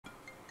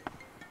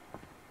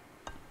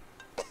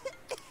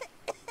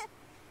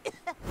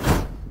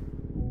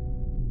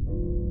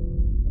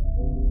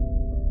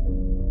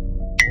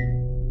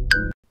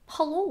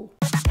hello.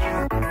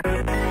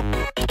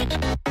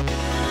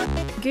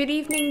 Good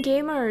evening,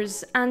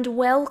 gamers, and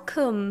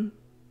welcome.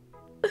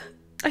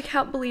 I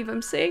can't believe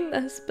I'm saying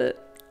this,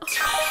 but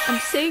I'm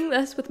saying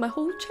this with my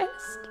whole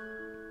chest.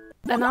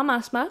 And I'm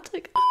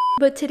asthmatic.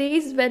 But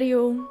today's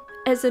video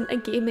isn't a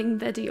gaming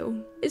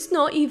video. It's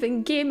not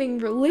even gaming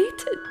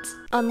related.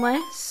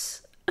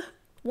 Unless,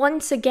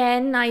 once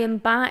again, I am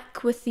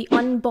back with the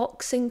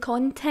unboxing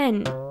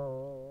content.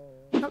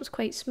 That was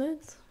quite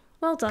smooth.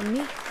 Well done,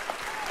 me.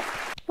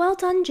 Well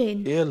done,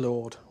 Jane. Dear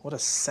Lord, what a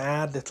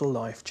sad little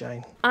life,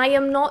 Jane. I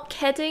am not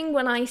kidding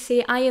when I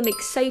say I am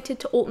excited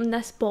to open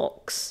this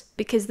box,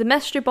 because the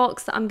mystery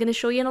box that I'm going to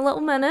show you in a little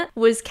minute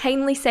was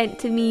kindly sent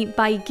to me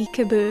by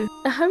Geek-aboo.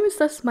 How is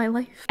this my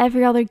life?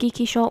 Every other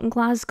geeky shop in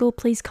Glasgow,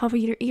 please cover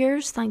your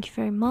ears. Thank you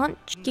very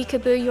much.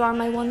 Geek-aboo, you are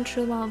my one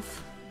true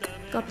love.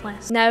 God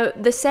bless. Now,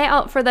 the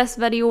setup for this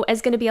video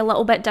is going to be a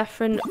little bit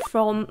different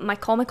from my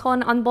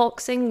Comic-Con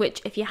unboxing,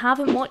 which if you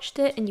haven't watched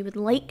it and you would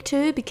like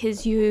to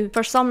because you,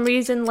 for some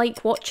reason,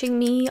 like watching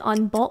me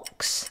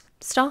unbox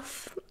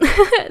stuff,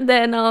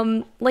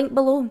 then link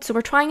below. So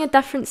we're trying a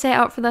different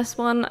setup for this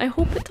one. I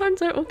hope it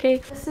turns out okay.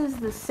 This is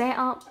the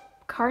setup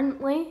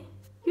currently.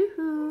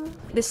 Yoo-hoo.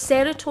 The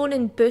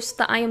serotonin boost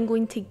that I am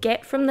going to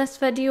get from this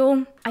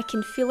video, I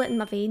can feel it in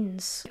my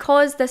veins.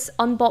 Because this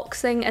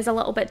unboxing is a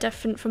little bit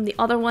different from the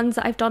other ones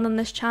that I've done on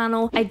this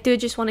channel, I do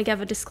just want to give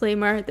a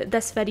disclaimer that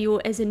this video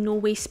is in no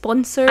way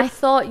sponsored. I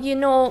thought, you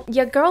know,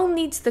 your girl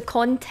needs the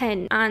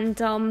content,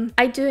 and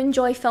I do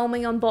enjoy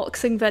filming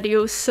unboxing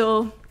videos,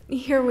 so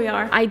here we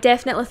are. I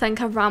definitely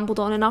think I've rambled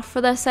on enough for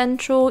this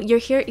intro. You're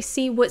here to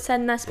see what's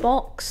in this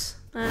box,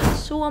 and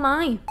so am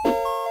I.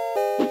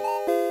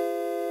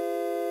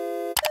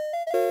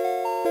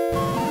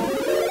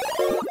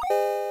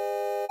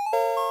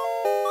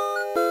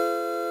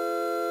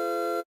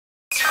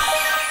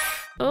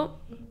 Oh,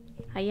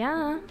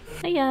 hiya,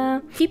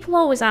 hiya. People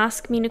always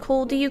ask me,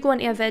 Nicole, do you go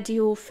into a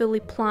video fully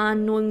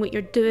planned, knowing what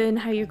you're doing,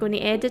 how you're going to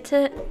edit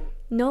it?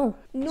 No.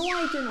 No,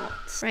 I do not.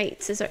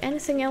 Right, is there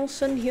anything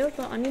else in here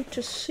that I need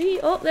to see?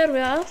 Oh, there we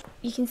are.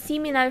 You can see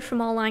me now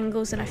from all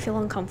angles and I feel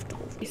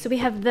uncomfortable. So we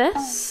have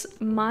this.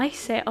 My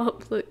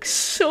setup looks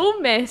so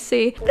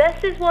messy.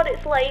 This is what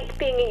it's like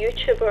being a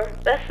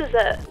YouTuber. This is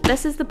it.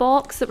 This is the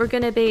box that we're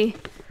going to be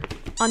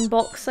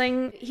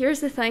unboxing. Here's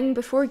the thing,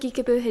 before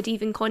Geek-aboo had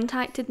even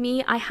contacted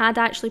me, I had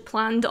actually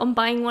planned on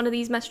buying one of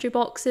these mystery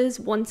boxes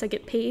once I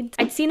get paid.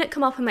 I'd seen it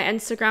come up on my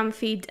Instagram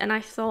feed and I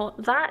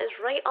thought, that is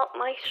right up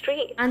my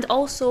street. And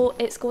also,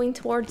 it's going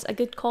towards a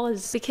good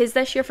cause, because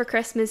this year for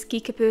Christmas,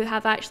 Geek-aboo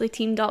have actually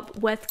teamed up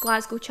with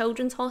Glasgow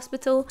Children's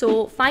Hospital.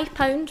 So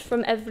 £5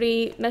 from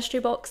every mystery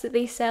box that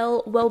they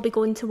sell will be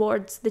going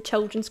towards the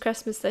children's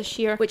Christmas this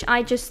year, which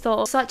I just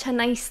thought such a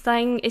nice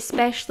thing,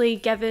 especially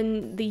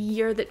given the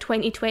year that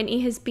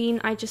 2020 has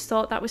been. I just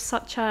thought that was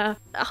such a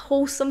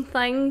wholesome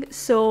thing.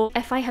 So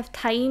if I have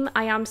time,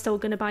 I am still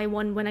going to buy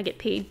one when I get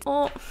paid.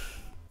 Oh,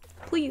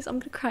 please, I'm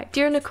gonna cry.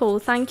 Dear Nicole,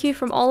 thank you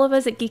from all of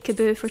us at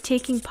Geek-aboo for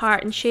taking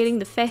part and sharing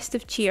the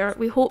festive cheer.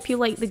 We hope you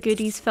like the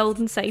goodies filled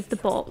inside the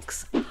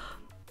box.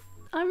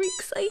 I'm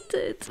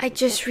excited. I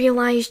just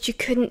realised you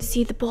couldn't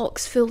see the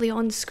box fully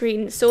on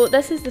screen. So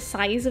this is the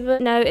size of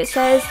it. Now it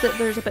says that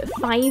there's about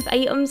 5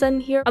 items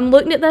in here. I'm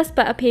looking at this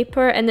bit of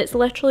paper and it's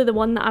literally the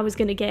one that I was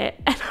gonna get.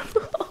 And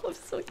I'm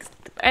so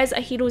excited. There is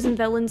a Heroes and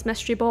Villains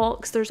mystery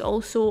box. There's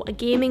also a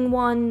gaming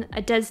one,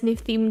 a Disney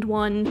themed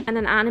one, and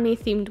an anime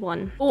themed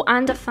one. Oh,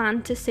 and a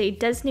fantasy.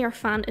 Disney or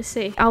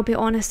fantasy. I'll be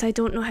honest, I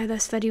don't know how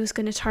this video is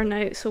going to turn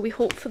out, so we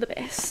hope for the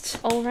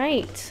best.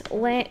 Alright,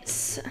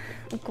 let's...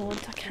 Oh god,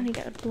 I can't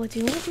get it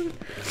bloody open.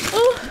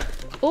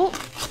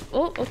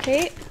 Oh,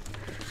 okay.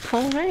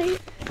 Alright.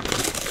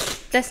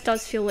 This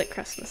does feel like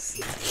Christmas.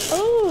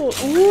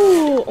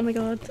 Oh my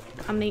god.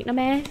 I'm making a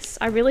mess.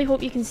 I really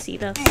hope you can see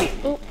this.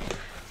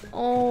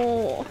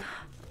 Oh,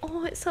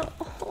 it's a,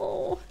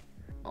 oh,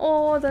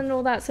 I don't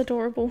know, that's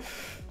adorable.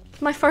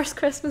 My first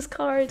Christmas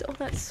card. Oh,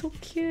 that's so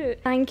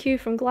cute. Thank you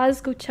from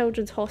Glasgow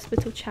Children's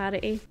Hospital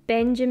Charity.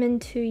 Benjamin,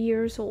 2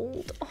 years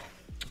old. Oh,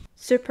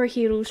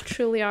 superheroes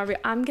truly are real.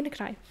 I'm gonna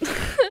cry.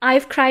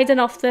 I've cried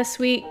enough this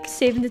week.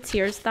 Saving the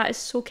tears. That is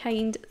so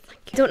kind. Thank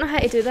you. I don't know how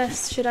to do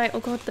this. Should I? Oh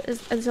god,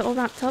 is it all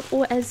wrapped up?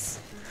 Oh, it is.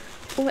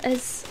 Oh, it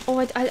is. Oh,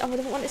 I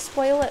don't want to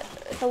spoil it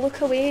if I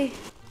look away.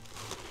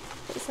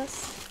 What is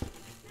this?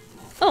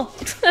 Oh!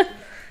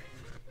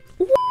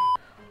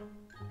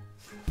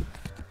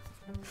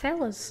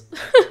 Fellas.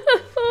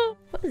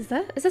 What is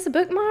that? Is this a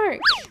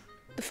bookmark?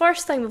 The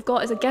first thing we've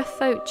got is a gift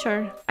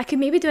voucher. I could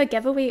maybe do a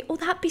giveaway. Oh,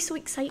 that'd be so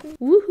exciting.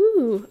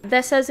 Woohoo!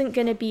 This isn't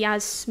going to be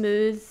as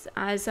smooth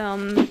as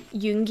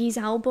Yoongi's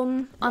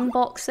album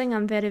unboxing.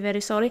 I'm very, very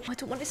sorry. Oh, I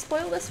don't want to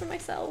spoil this for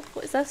myself.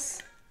 What is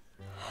this?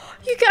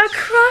 You get a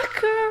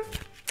cracker!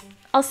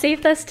 I'll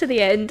save this to the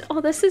end.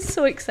 Oh, this is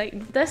so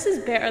exciting. This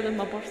is better than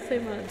my birthday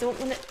one. I don't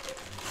want it...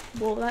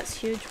 Whoa, that's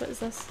huge. What is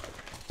this?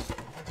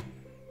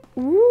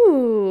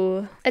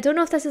 Ooh. I don't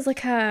know if this is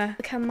like a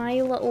My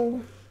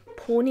Little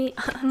Pony,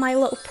 My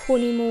Little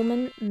Pony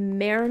moment.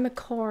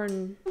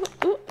 Mermicorn.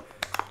 Ooh.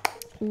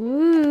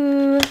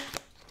 Ooh.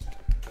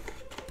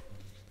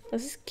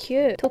 This is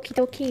cute. Toki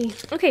Toki.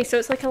 Okay, so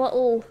it's like a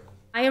little...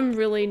 I am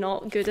really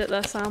not good at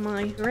this, am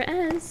I? Here it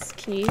is.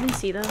 Can you even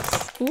see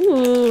this?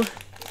 Ooh.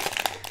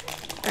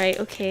 Right,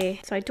 okay.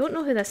 So I don't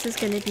know who this is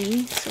gonna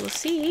be, so we'll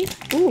see.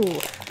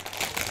 Ooh.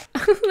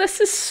 This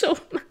is so...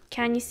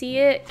 Can you see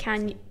it?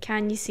 Can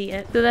you see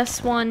it? So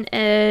this one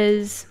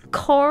is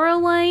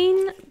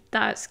Coraline.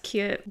 That's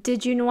cute.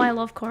 Did you know I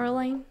love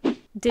Coraline?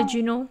 Did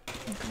you know?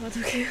 Oh god,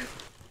 okay.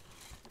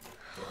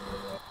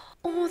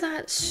 Oh,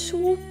 that's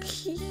so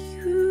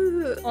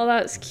cute. Oh,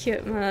 that's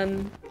cute,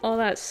 man. Oh,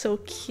 that's so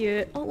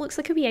cute. Oh, it looks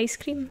like a wee ice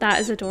cream. That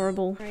is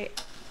adorable. Right.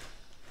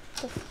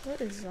 Oh,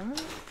 what is that?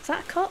 Is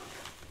that a cup?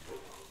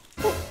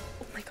 Oh,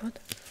 oh my god.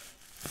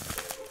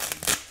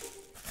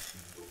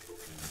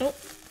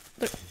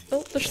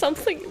 Oh, there's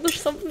something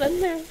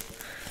in there.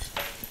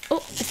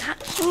 Oh, is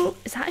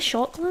that a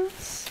shot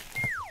glass?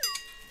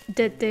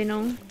 Did they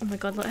know? Oh my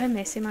god, look how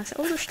messy my...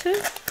 Oh, there's two.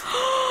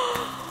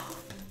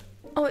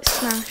 Oh, it's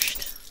smashed.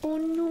 Oh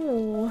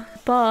no.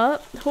 But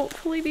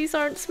hopefully these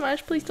aren't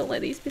smashed. Please don't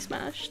let these be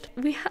smashed.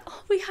 We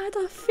had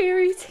a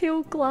fairy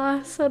tale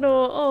glass. I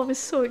know. Oh, I was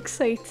so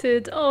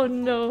excited. Oh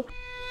no.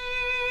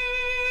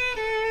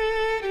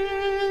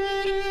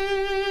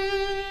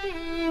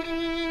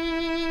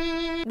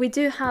 We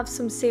do have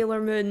some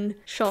Sailor Moon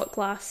shot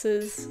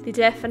glasses. They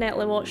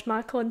definitely watched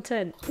my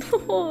content.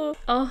 Oh,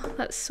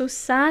 that's so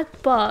sad,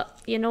 but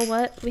you know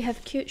what? We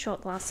have cute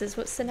shot glasses.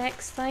 What's the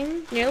next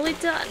thing? Nearly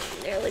done,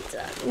 nearly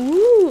done.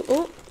 Ooh,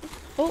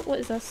 oh, what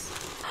is this?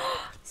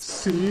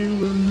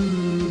 Sailor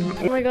Moon.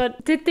 Oh my god,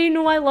 did they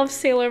know I love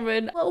Sailor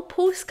Moon? Little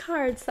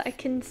postcards that I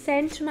can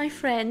send to my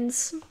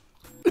friends.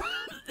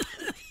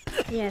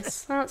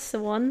 Yes, that's the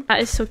one. That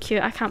is so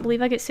cute. I can't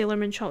believe I get Sailor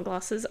Moon shot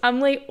glasses. I'm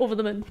like over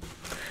the moon.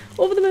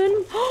 Over the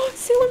moon. Oh,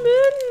 Sailor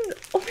Moon.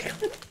 Oh my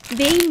god.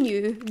 They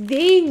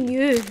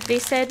knew. They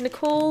said,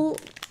 Nicole,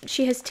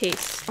 she has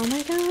taste. Oh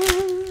my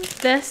god.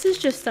 This is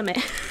just a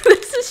mess.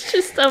 This is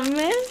just a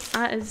mess.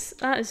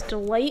 That is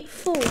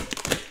delightful.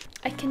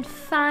 I can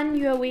fan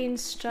you away in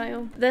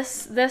style.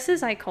 This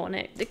is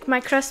iconic. My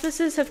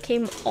Christmases have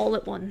came all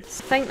at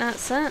once. I think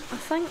that's it. I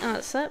think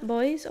that's it,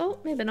 boys. Oh,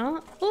 maybe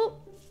not. Oh,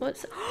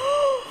 what's it?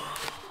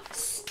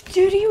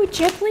 Studio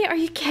Ghibli? Are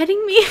you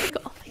kidding me?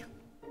 Oh my god.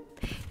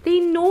 They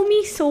know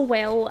me so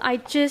well.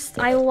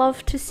 I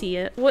love to see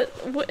it. What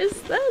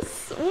is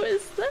this? What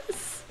is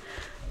this?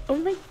 Oh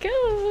my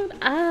god.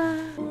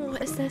 Oh,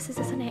 what is this? Is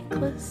this a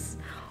necklace?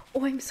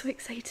 Oh, I'm so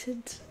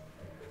excited.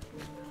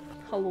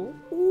 Hello?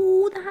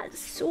 Oh, that's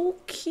so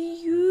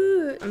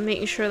cute. I'm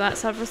making sure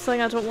that's everything.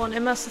 I don't want to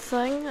miss a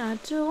thing. I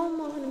don't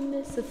want to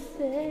miss a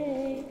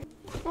thing.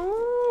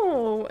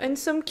 Oh, and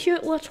some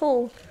cute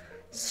little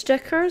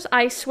stickers.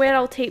 I swear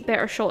I'll take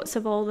better shots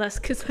of all this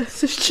because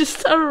this is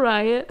just a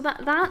riot.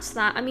 That's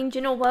that. I mean, do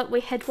you know what?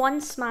 We had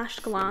one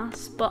smashed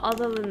glass, but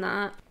other than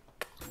that,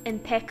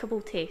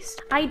 impeccable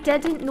taste. I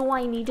didn't know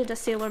I needed a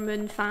Sailor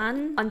Moon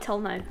fan until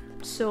now.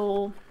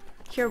 So...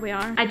 here we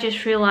are. I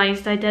just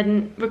realised I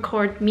didn't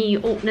record me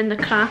opening the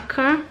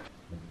cracker.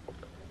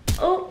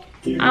 Oh,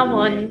 I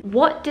won.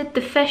 What did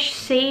the fish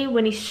say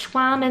when he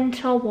swam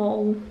into a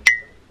wall?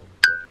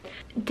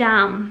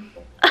 Damn.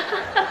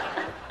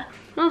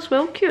 That's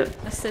well cute.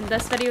 Listen,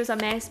 this video is a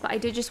mess, but I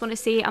do just want to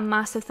say a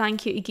massive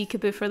thank you to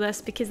Geek-aboo for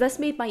this because this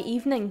made my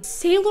evening.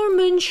 Sailor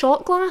Moon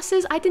shot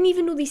glasses? I didn't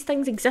even know these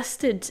things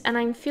existed, and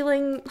I'm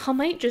feeling I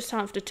might just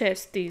have to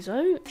test these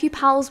out. If you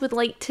pals would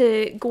like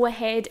to go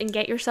ahead and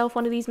get yourself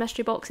one of these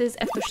mystery boxes,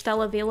 if they're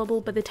still available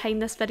by the time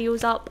this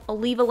video's up, I'll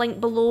leave a link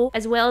below,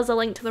 as well as a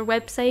link to their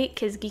website,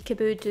 because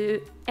Geek-aboo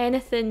do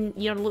anything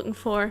you're looking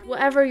for.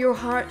 Whatever your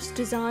heart's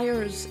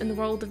desires in the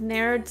world of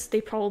nerds,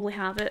 they probably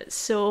have it.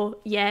 So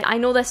yeah, I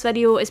know this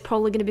video is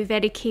probably going to be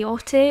very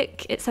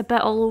chaotic. It's a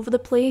bit all over the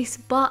place,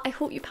 but I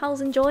hope you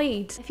pals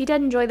enjoyed. If you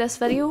did enjoy this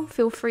video,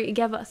 feel free to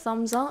give it a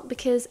thumbs up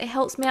because it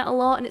helps me out a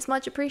lot and it's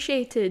much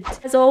appreciated.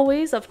 As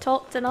always, I've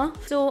talked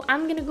enough, so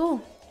I'm gonna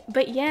go.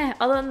 But yeah,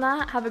 other than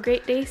that, have a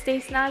great day, stay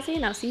snazzy,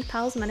 and I'll see you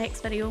pals in my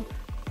next video.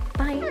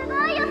 Bye!